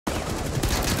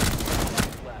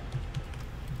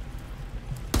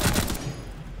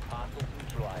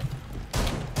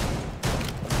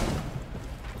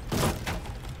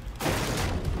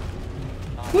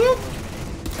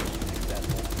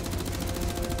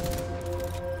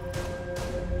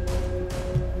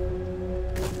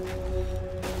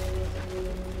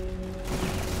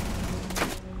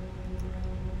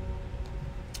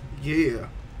Yeah.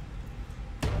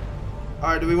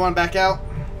 Alright, do we want to back out?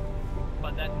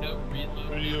 But that note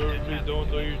reload. Are you done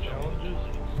with all your challenges?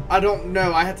 I don't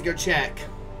know. I have to go check.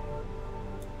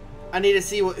 I need to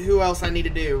see who else I need to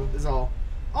do, is all.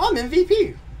 Oh, I'm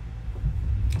MVP.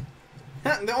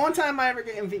 The only time I ever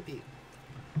get MVP.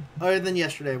 Other than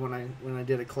yesterday when I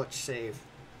did a clutch save.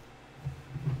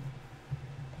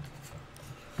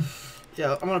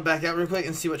 Yeah, I'm going to back out real quick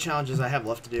and see what challenges I have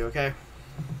left to do, okay?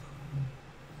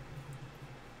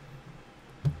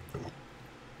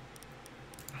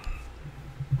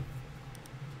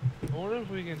 I wonder if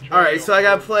we can try. Alright, so I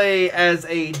gotta play as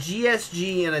a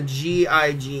GSG and a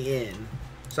GIGN.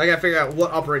 So I gotta figure out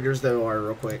what operators those are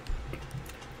real quick.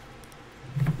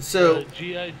 So,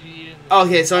 GIG.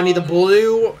 okay, so I need the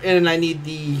blue and I need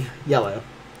the yellow.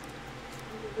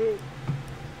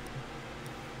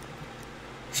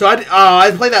 So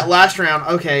I played that last round.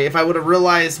 Okay, if I would have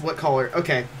realized what color.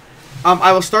 Okay,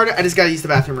 I will start it. I just gotta use the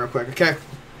bathroom real quick. Okay,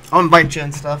 I'll invite you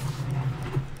and stuff.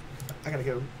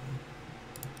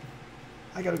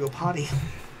 I gotta go potty.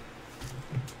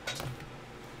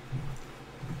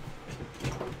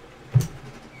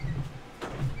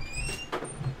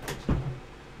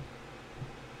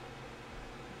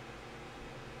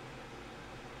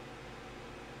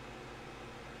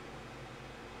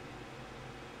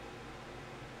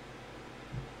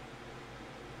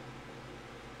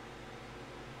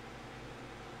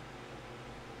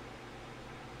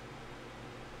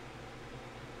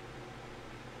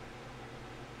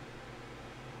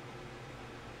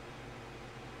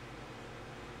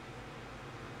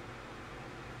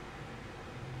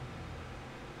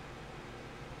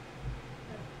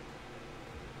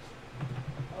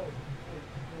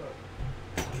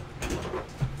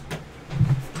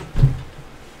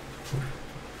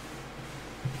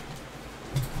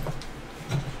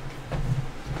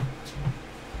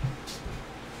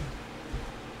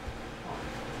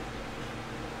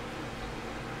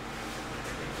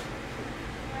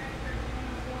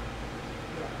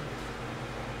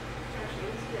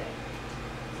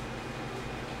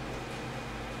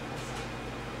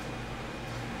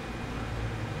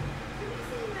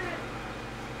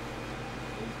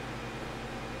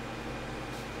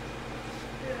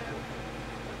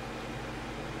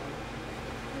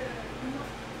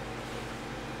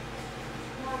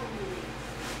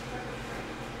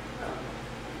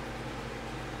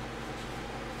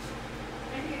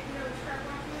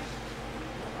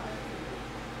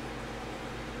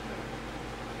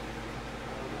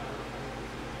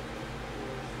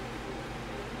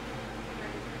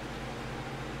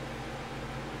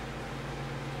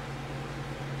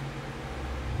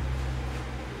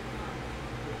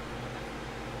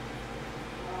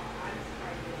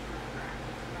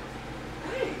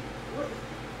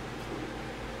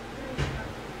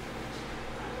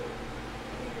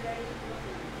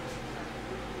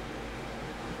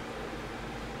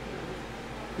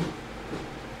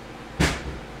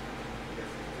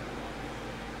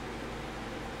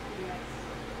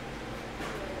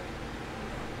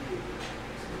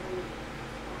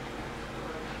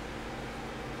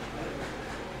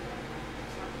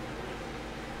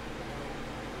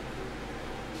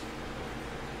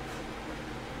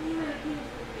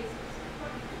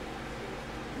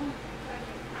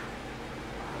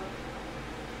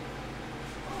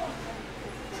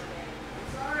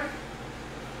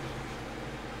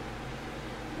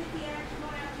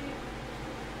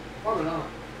 Probably not.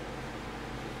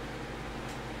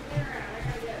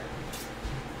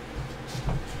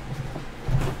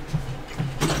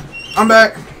 I'm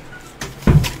back.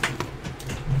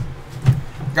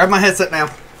 Grab my headset now.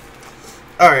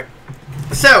 Alright.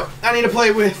 So, I need to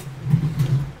play with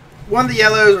one of the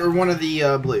yellows or one of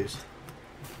the blues.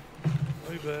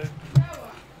 Way back.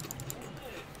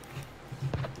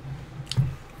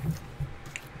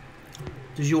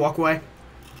 Did you walk away?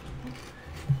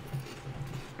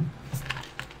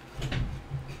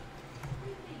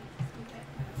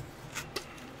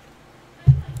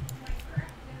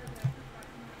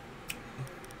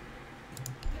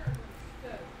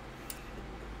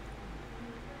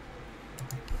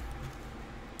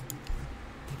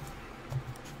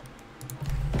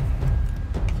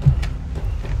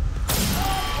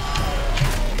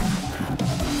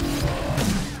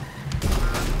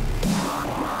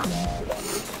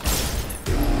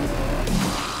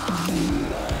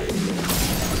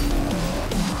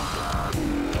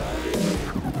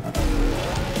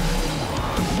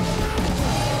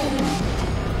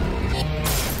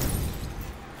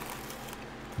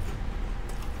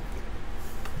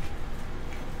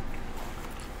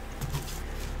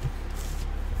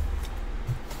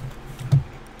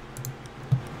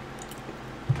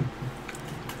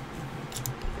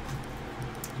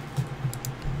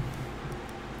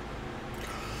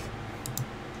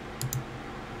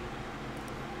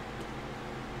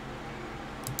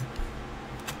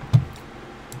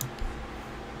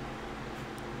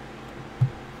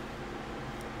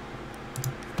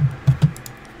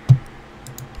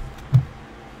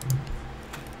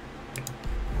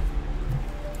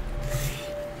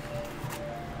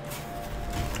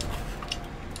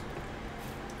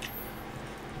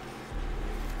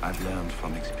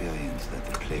 experience that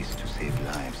the place to save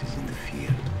lives is in the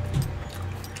field,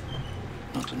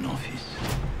 not an office.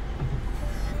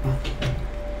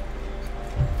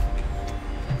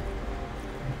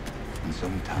 And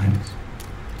sometimes,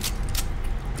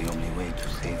 the only way to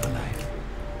save a life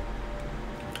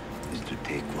is to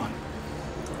take one.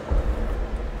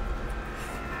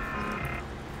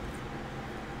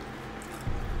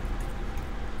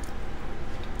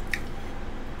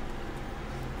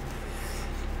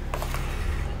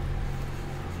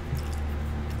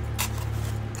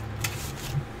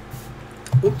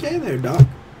 Okay there, Doc.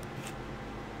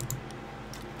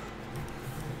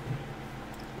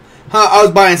 I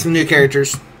was buying some new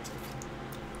characters.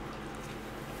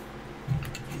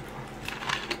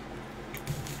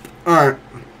 Alright.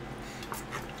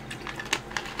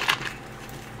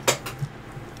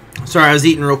 Sorry, I was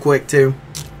eating real quick, too.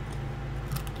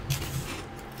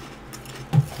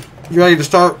 You ready to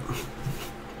start?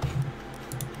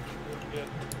 Yeah.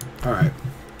 Alright.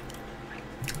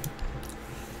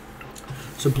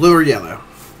 So, blue or yellow?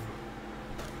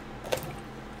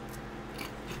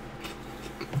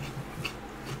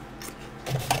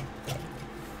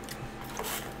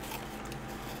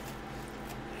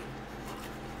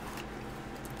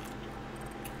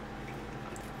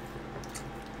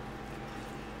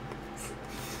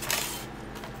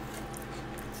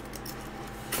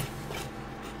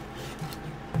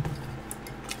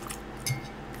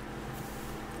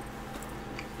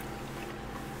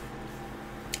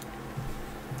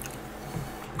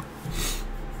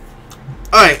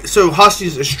 Alright, so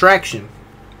hostage extraction.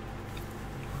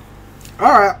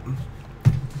 Alright.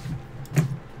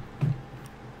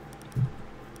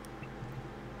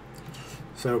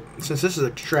 So, since this is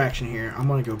extraction here, I'm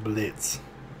gonna go blitz.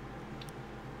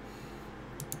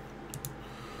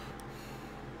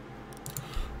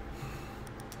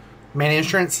 Main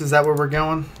entrance, is that where we're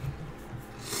going?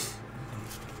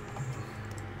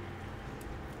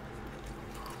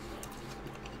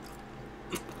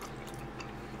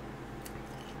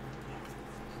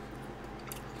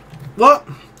 What?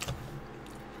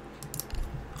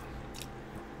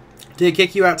 Did it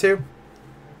kick you out too?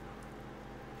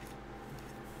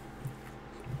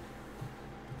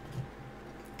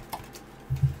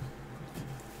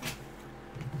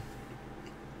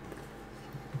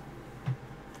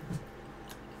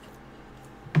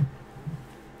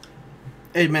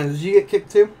 Hey man, did you get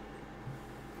kicked too?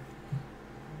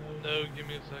 No, give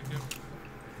me a second.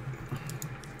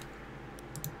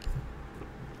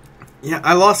 Yeah,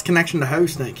 I lost connection to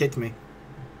host and it kicked me.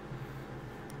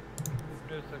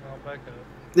 Give me a second, I'll back up.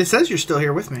 It says you're still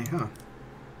here with me, huh?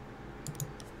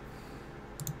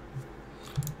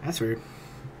 That's weird.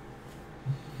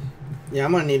 Yeah,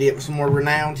 I'm gonna need to get some more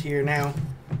renowned here now.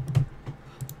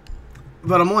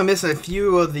 But I'm only missing a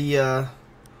few of the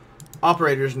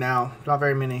operators now. Not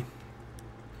very many.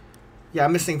 Yeah,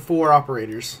 I'm missing 4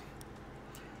 operators.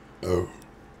 Oh.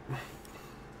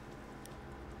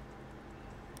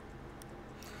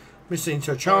 Missing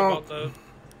Sorry Chachon. about that.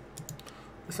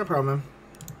 That's no problem.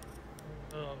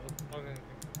 No, okay.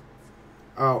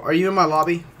 Oh, are you in my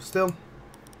lobby still?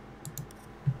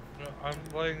 No, I'm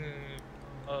playing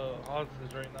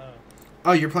hostage right now.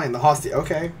 Oh, you're playing the hostage.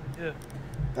 Okay. Yeah.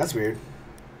 That's weird.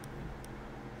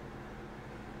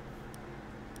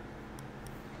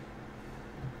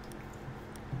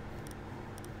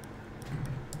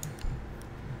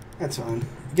 That's fine.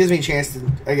 It gives me a chance to,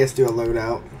 I guess, do a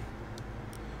loadout.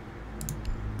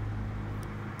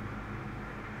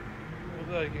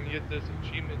 Hopefully I can get this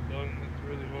achievement done. It's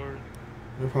really hard.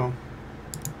 No problem.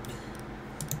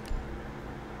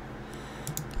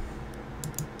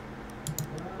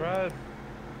 Brad.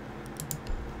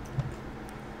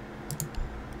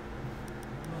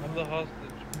 I'm the hostage.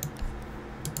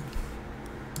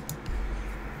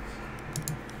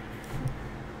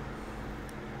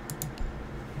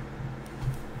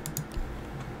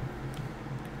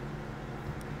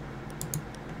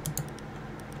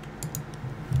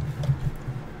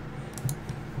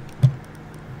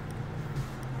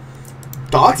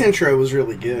 Doc's intro was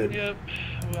really good. Yep.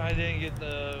 Well, I didn't get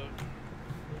the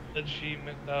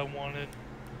achievement that I wanted.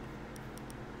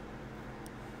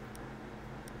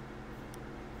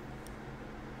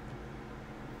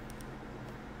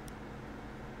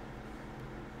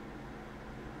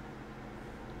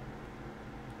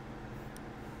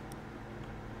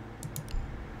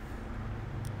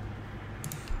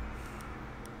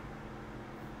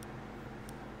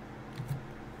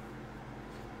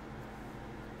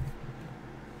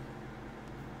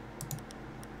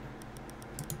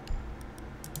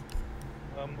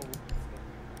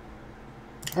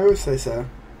 I would say so.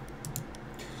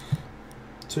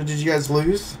 So did you guys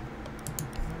lose?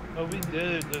 Oh, we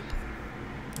did.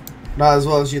 Not as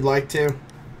well as you'd like to.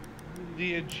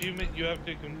 The achievement, you have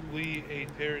to complete a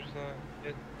terrorist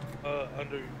in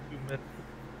under 2 minutes.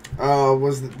 Oh,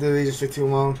 did they just take too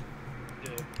long?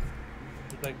 Yeah.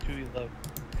 It's like 2:11.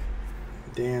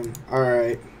 Damn.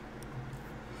 Alright.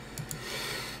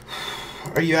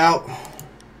 Are you out?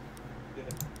 Yeah.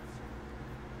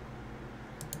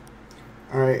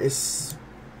 Alright, it's...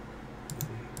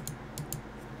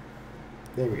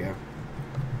 There we go.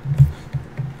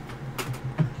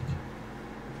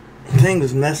 The thing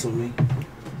was messing with me.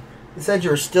 It said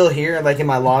you were still here, like in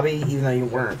my lobby, even though you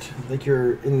weren't. Like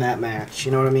you're in that match,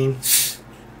 you know what I mean?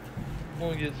 I'm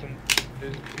gonna get some.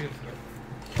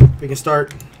 We can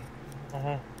start.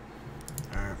 Uh-huh.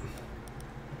 Alright.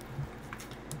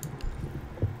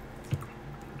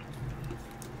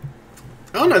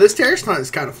 Oh no, this terrorist hunt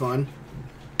is kind of fun.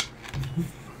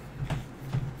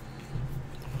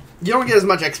 You don't get as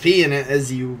much XP in it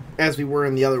as we were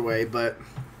in the other way, but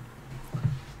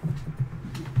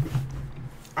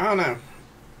I don't know.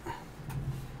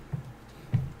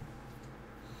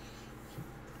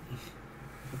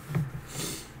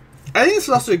 I think this is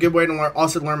also a good way to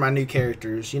learn my new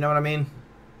characters. You know what I mean?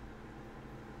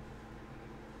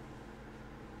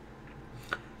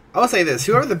 I will say this: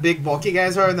 whoever the big bulky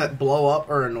guys are that blow up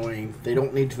are annoying. They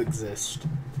don't need to exist.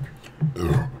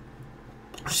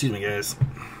 Excuse me, guys.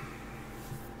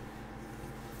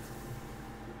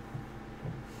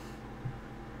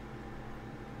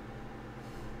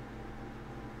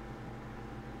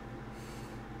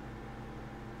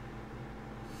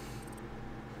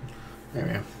 There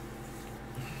we go.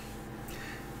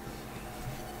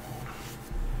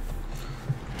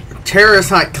 Terrorist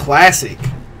Hunt Classic.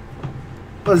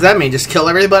 What does that mean? Just kill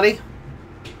everybody?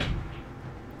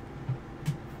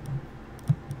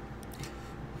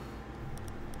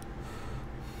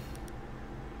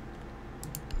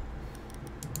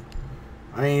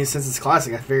 I mean, since it's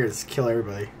classic, I figured it's kill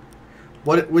everybody.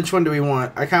 Which one do we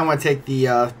want? I kind of want to take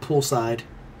the pool side.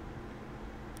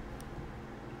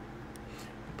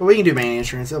 But we can do main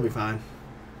insurance. It'll be fine.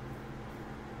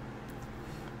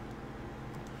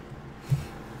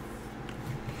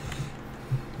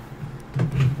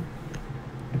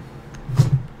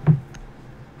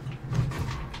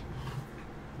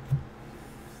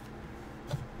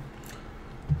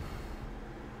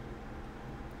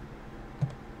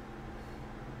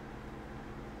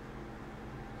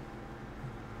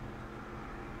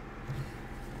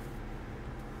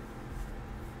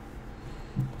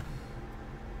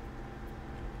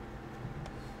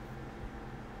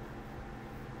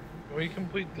 Can we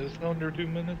complete this in under 2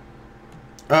 minutes?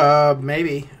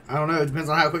 Maybe. I don't know. It depends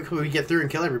on how quickly we get through and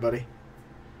kill everybody.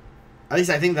 At least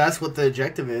I think that's what the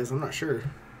objective is. I'm not sure.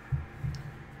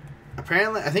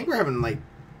 Apparently, I think we're having, like,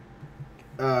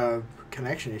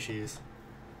 connection issues.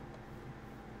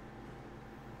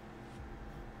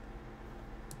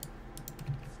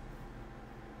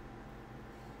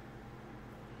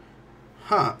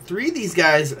 Huh. 3 of these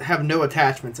guys have no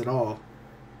attachments at all.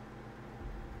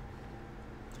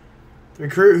 The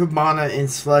recruit, Hubana,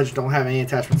 and Sledge don't have any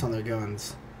attachments on their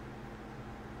guns.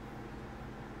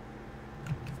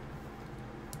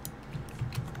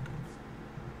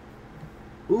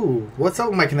 Ooh, what's up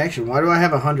with my connection? Why do I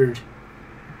have 100?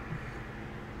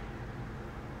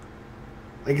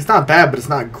 Like, it's not bad, but it's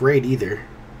not great either.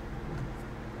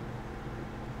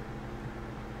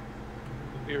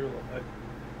 Here, like,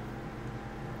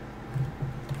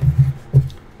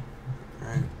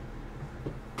 Alright.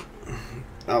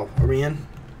 Oh, are we in?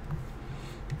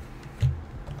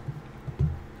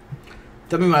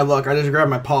 Tell me my luck. I just grabbed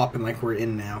my pop and, like, we're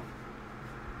in now.